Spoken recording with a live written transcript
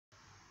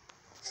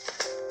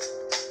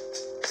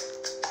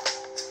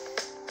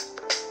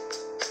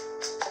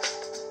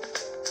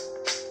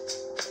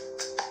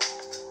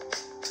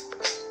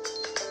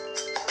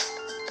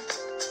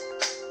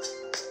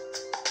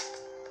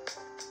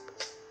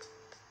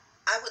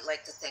I would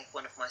like to thank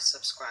one of my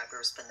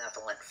subscribers,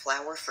 Benevolent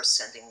Flower, for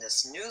sending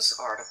this news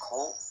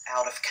article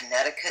out of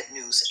Connecticut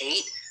News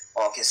 8,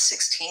 August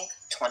 16,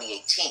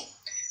 2018.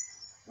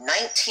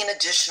 19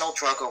 additional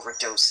drug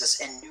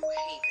overdoses in New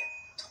Haven.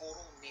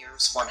 Total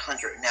nears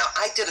 100. Now,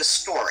 I did a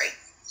story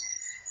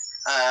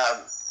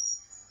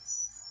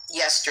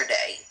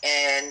yesterday,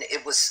 and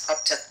it was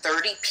up to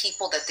 30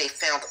 people that they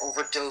found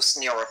overdosed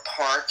near a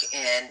park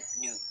in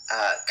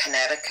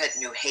Connecticut,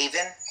 New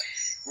Haven.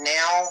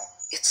 Now,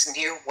 it's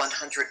near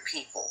 100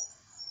 people.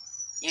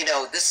 You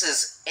know, this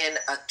is in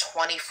a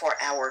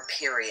 24-hour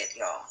period,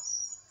 y'all.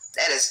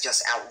 That is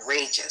just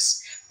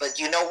outrageous. But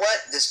you know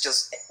what?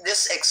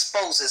 This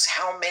exposes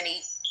how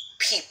many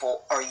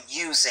people are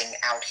using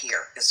out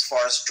here as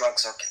far as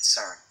drugs are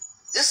concerned.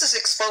 This is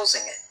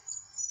exposing it.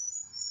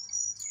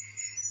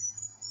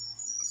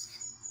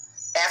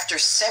 After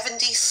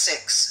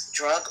 76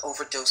 drug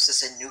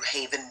overdoses in New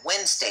Haven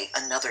Wednesday,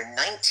 another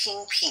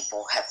 19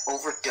 people have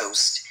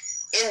overdosed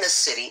in the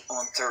city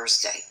on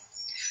Thursday.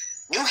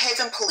 New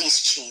Haven Police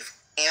Chief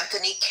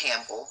Anthony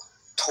Campbell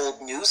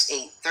told News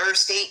 8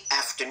 Thursday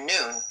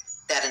afternoon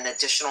that an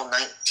additional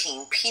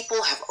 19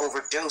 people have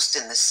overdosed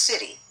in the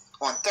city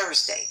on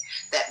Thursday.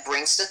 That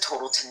brings the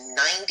total to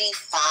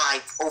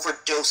 95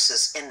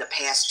 overdoses in the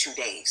past 2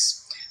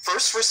 days.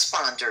 First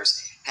responders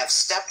have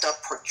stepped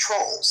up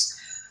patrols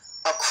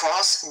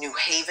across New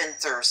Haven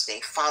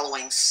Thursday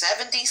following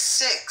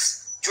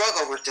 76 drug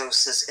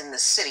overdoses in the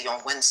city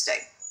on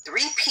Wednesday. 3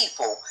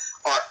 people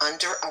are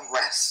under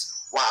arrest,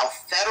 while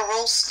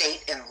federal,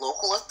 state, and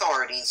local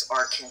authorities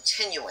are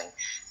continuing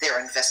their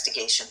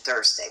investigation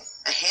Thursday.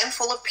 A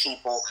handful of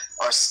people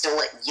are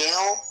still at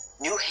Yale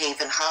New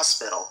Haven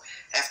Hospital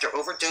after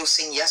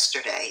overdosing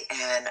yesterday,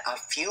 and a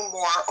few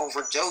more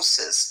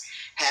overdoses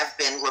have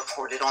been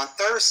reported on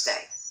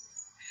Thursday.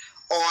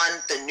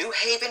 On the New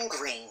Haven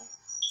Green,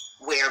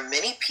 where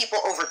many people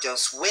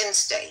overdosed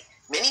Wednesday,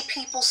 many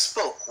people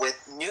spoke with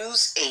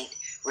News 8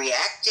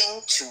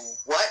 reacting to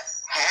what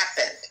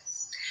happened.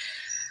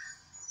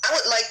 I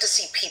would like to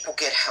see people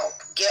get help.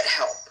 Get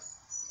help.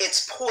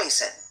 It's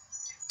poison.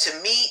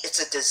 To me, it's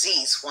a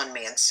disease, one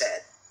man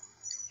said.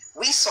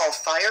 We saw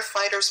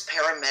firefighters,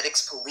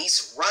 paramedics,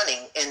 police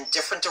running in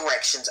different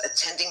directions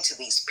attending to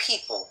these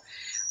people,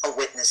 a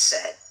witness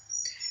said.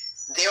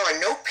 There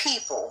are no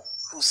people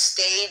who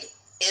stayed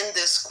in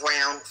this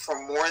ground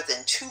for more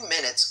than 2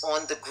 minutes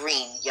on the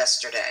green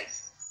yesterday.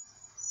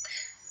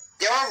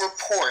 There are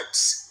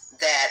reports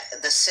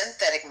that the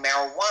synthetic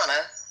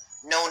marijuana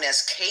known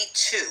as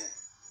K2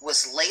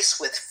 was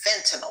laced with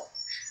fentanyl,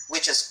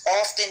 which is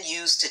often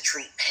used to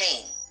treat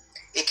pain.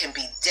 It can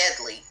be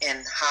deadly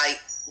in high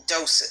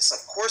doses.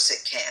 Of course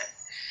it can.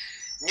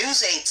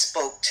 News 8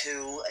 spoke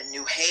to a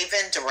New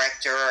Haven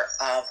Director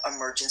of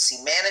Emergency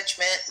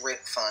Management,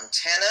 Rick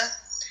Fontana,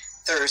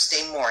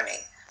 Thursday morning,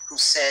 who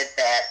said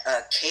that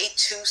a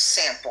K2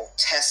 sample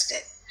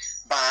tested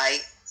by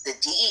the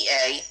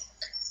DEA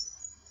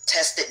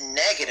tested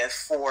negative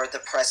for the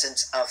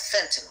presence of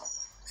fentanyl.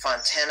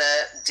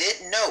 Fontana did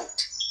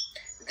note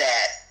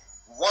that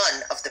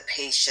one of the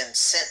patients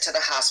sent to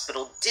the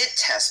hospital did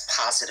test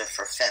positive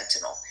for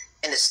fentanyl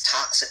in its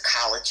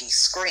toxicology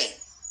screen,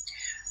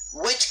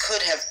 which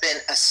could have been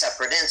a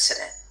separate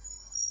incident.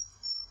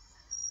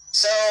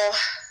 So,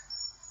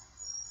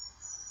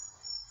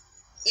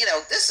 you know,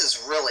 this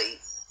is really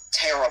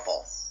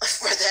terrible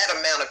for that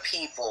amount of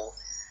people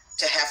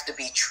to have to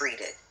be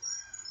treated.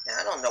 Now,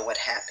 I don't know what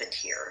happened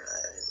here.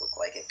 It looked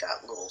like it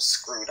got a little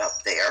screwed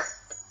up there.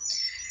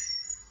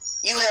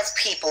 You have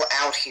people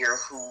out here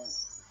who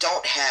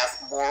don't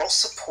have moral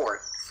support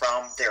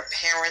from their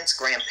parents,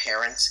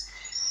 grandparents.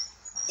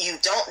 You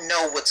don't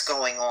know what's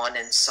going on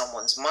in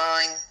someone's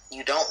mind.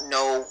 You don't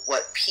know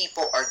what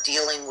people are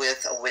dealing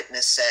with, a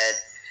witness said.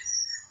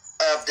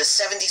 Of the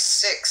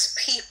 76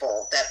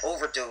 people that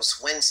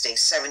overdosed Wednesday,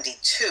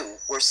 72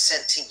 were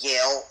sent to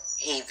Yale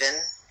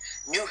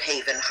New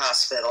Haven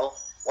Hospital,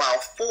 while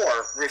 4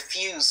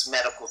 refused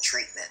medical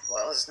treatment.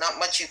 Well, there's not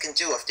much you can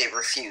do if they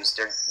refuse.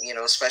 They're, you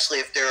know, especially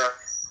if they're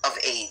of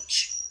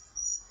age.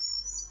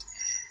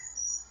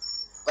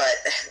 But,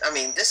 I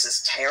mean, this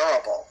is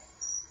terrible.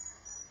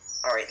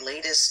 All right,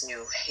 latest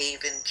New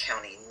Haven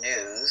County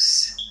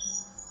news.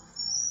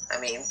 I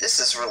mean,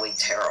 this is really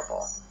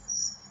terrible.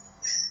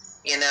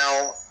 You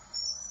know,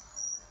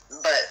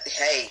 but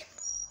hey,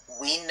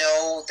 we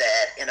know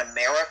that in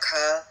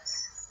America,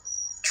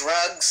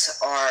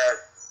 drugs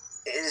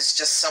is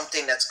just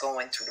something that's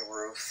going through the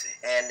roof.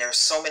 And there's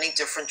so many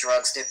different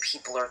drugs that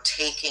people are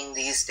taking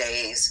these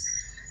days.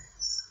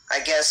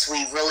 I guess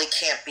we really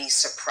can't be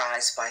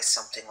surprised by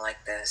something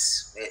like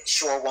this. It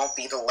sure won't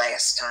be the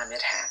last time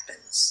it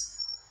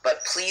happens.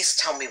 But please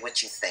tell me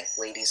what you think,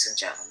 ladies and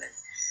gentlemen.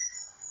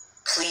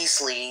 Please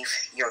leave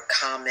your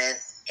comment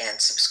and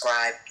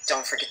subscribe.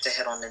 Don't forget to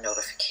hit on the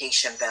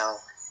notification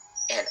bell.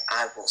 And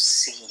I will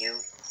see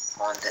you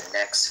on the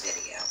next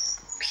video.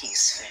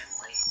 Peace,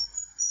 family.